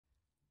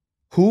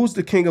Who's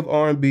the king of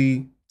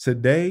R&B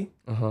today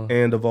Uh-huh.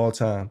 and of all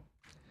time?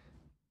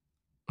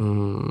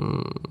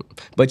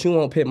 But you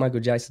won't pit Michael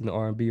Jackson to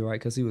R&B, right?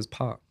 Because he was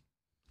pop.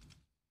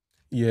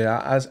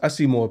 Yeah, I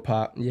see more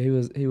pop. Yeah, he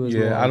was more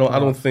Yeah, on I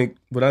don't pop. think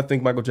when I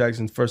think Michael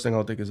Jackson, first thing I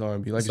don't think is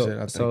R&B. Like you So said, I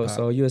think so pop.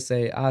 so you would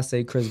say I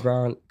say Chris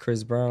Brown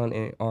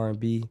and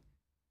R&B.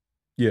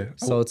 Yeah.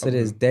 So to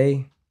this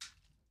day,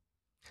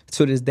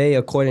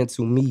 according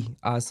to me,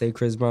 I say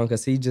Chris Brown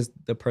because he's just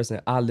the person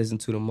I listen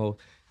to the most.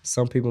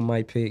 Some people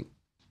might pick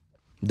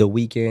The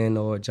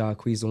Weeknd or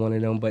Jacquees or one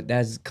of them, but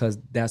that's because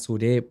that's who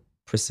they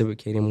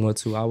precipitating more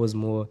to. I was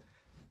more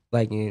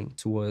liking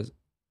towards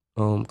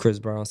Chris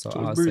Brown, so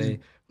So it's Breezy.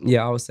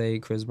 I would say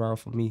Chris Brown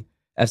for me.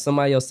 If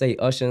somebody else say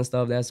Usher and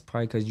stuff, that's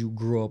probably because you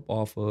grew up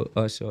off of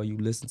Usher or you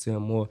listen to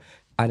him more.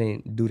 I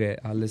didn't do that.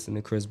 I listened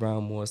to Chris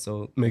Brown more.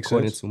 So Makes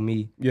according sense. to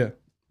me, Yeah.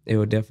 it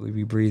would definitely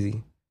be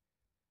Breezy.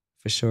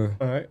 For sure.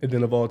 All right. And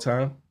then of all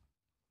time?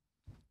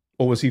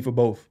 Or was he for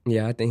both?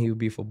 Yeah, I think he would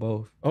be for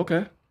both.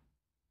 Okay.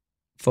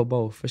 For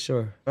both, for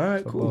sure. All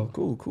right, For cool,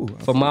 both. cool.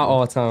 For my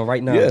all time,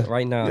 right now. Yeah,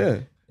 Right now. yeah.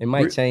 It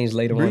might change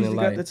later on in Breezy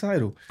got the life.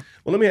 title.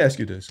 Well, let me ask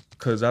you this,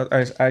 because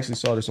I actually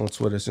saw this on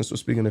Twitter since we're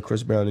speaking of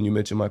Chris Brown and you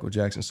mentioned Michael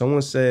Jackson.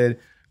 Someone said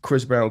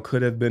Chris Brown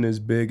could have been as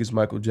big as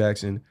Michael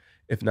Jackson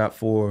if not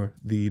for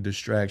the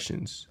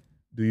distractions.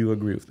 Do you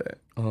agree with that?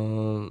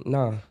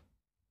 Nah. You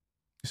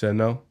said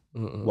no?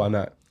 Mm-mm. Why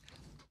not?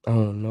 I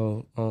don't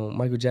know.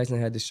 Michael Jackson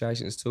had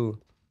distractions too.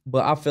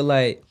 But I feel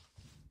like,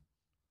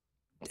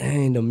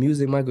 dang, the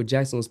music Michael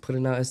Jackson was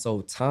putting out is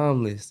so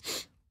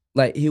timeless.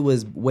 Like, he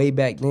was way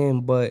back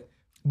then, but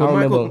I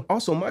remember.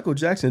 Michael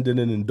Jackson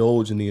didn't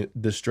indulge in the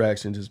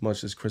distractions as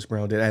much as Chris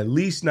Brown did. At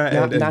least not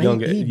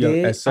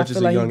at such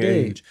a young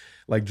age,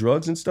 like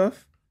drugs and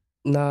stuff.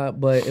 Nah,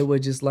 but it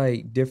was just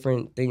like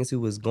different things he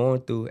was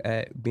going through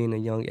at being a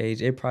young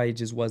age. It probably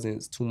just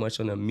wasn't too much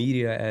on the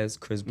media as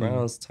Chris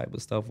Brown's type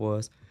of stuff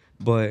was.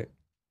 But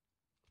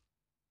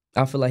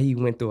I feel like he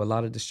went through a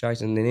lot of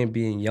distractions, and then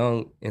being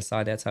young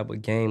inside that type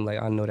of game, like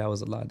I know that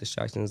was a lot of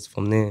distractions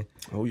from then.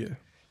 Oh yeah.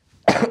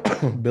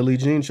 Billie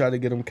Jean tried to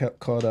get him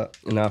caught up.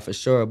 Nah, for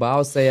sure. But I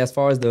would say as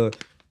far as the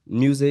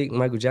music,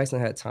 Michael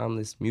Jackson had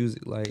timeless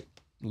music. Like,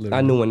 literally.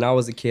 I knew when I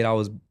was a kid, I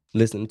was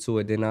listening to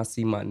it. Then I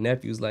see my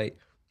nephews, like,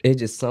 it's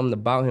just something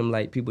about him,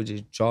 like people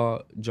just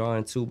draw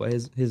into. But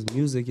his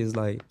music is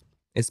like,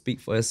 it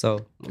speaks for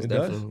itself. It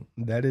definitely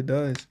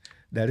does.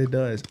 That it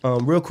does.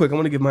 Real quick, I'm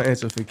gonna give my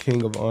answer for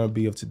King of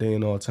R&B of today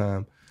and all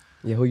time.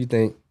 Yeah, who you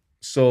think?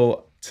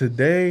 So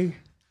today,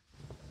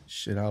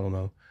 shit, I don't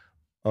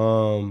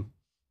know.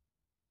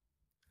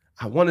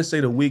 I want to say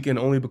The Weeknd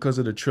only because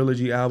of the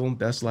Trilogy album.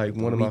 That's like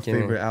one of my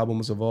favorite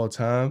albums of all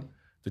time.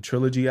 The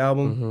Trilogy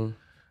album. Mm-hmm.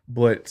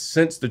 But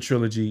since the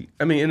Trilogy,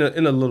 I mean,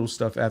 in a little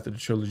stuff after the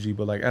Trilogy,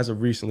 but like as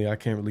of recently, I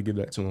can't really give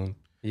that to him.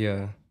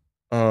 Yeah.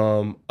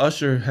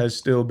 Usher has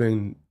still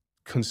been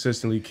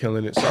consistently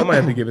killing it, so I might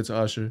have to give it to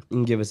Usher. You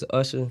can give it to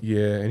Usher.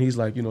 Yeah, and he's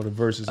like, you know, the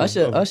verses.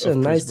 Usher of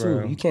nice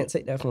Brown. too. You can't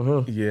take that from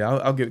him. Yeah,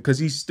 I'll give it because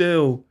he's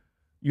still,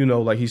 you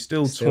know, like he's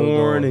still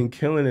torn and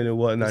killing it and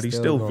whatnot. He's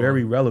still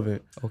very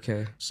relevant.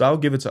 Okay. So I'll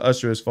give it to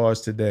Usher as far as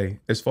today.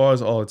 As far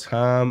as all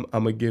time,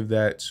 I'm gonna give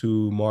that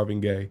to Marvin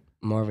Gaye.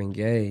 Marvin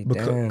Gaye,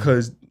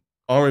 because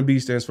R&B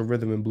stands for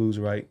rhythm and blues,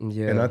 right?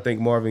 Yeah. And I think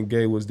Marvin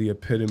Gaye was the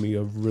epitome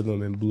of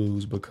rhythm and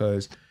blues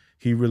because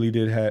he really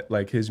did have,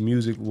 like, his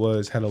music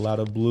had a lot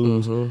of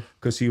blues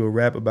because he would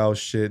rap about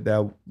shit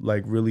that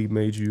like really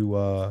made you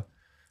I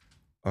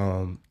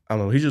don't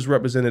know, he just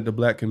represented the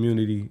black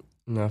community.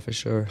 No, for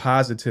sure.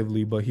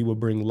 Positively, but he would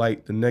bring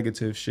light the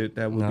negative shit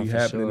that would be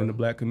happening in the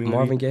black community.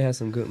 Marvin Gaye has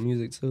some good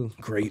music too.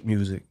 Great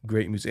music.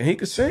 And he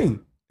could sing.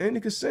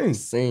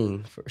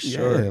 Sing, for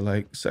sure. Yeah,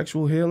 like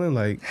Sexual Healing,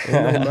 like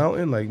Ain't No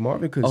Mountain, like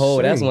Marvin could sing.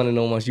 Oh, that's one of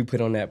the ones you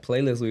put on that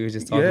playlist we were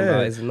just talking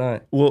about, is it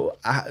not? Well,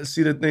 here's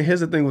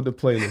the thing with the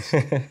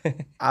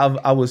playlist.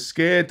 I was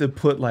scared to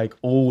put like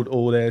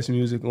old ass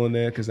music on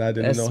there because I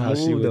didn't know how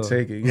she would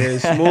take it. Yeah,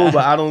 it's smooth,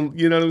 but I don't,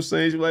 you know what I'm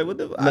saying? She's like, what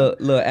the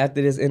Look,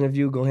 after this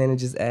interview, go ahead and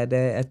just add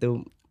that at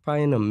the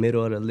probably in the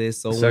middle of the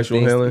list. So Sexual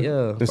Healing?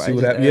 Yeah. And see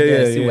what happens.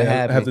 Yeah.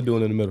 I have to do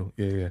it in the middle.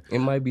 Yeah. It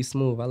might be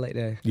smooth. I like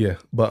that. Yeah.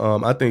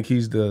 But I think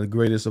he's the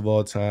greatest of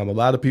all time. A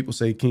lot of people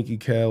say Kinky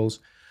Kells.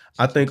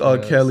 I think R.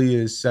 Kelly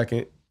is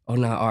second. Oh,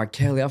 no, R.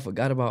 Kelly. I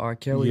forgot about R.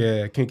 Kelly.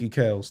 Yeah, Kinky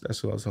Kells.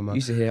 That's what I was talking about.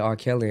 You should hear R.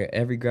 Kelly at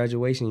every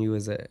graduation you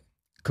was at.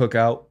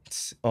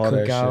 Cookout, all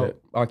that shit.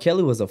 R.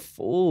 Kelly was a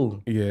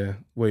fool. Yeah.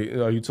 Wait,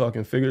 are you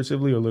talking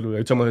figuratively or literally? Are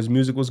you talking about his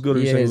music was good or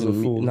you saying he was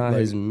a fool? Nah, like,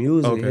 his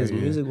music. Okay, his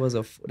music was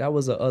that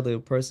was the other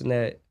person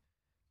that,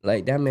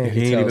 like, that man could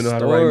tell stories. He didn't even know how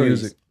to write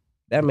music.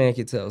 That man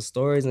could tell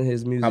stories in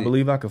his music. I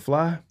Believe I Could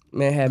Fly.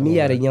 Man had me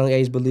at a young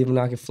age believing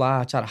I could fly.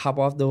 I tried to hop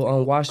off the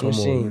washing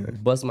machine,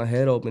 bust my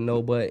head open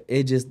though, but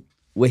it just,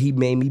 where he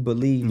made me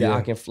believe that Yeah.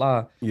 I can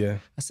fly. Yeah.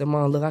 I said,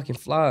 Mom, look, I can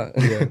fly.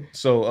 Yeah.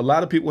 So a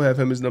lot of people have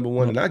him as number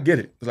one, and I get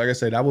it. 'Cause like I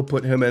said, I would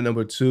put him at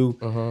number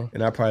 2,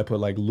 and I probably put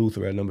like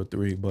Luther at number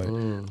 3. But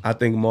I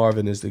think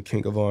Marvin is the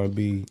king of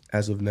R&B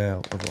as of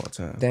now of all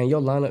time. Damn,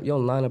 your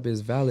lineup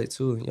is valid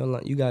too.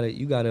 You got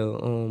a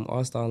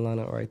all-star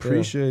lineup right there.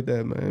 Appreciate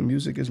that, man.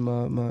 Music is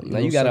my Now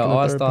you got an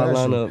all-star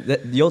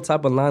lineup. Your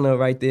type of lineup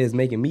right there is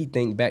making me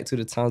think back to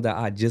the times that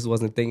I just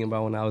wasn't thinking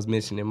about when I was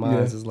mentioning mine.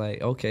 Yeah. It's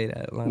like, okay,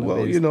 that lineup.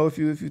 Well, you know, if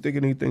you think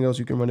of anything else,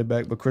 you can run it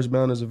back. But Chris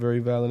Brown is a very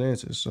valid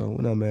answer, so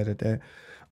we're not mad at that.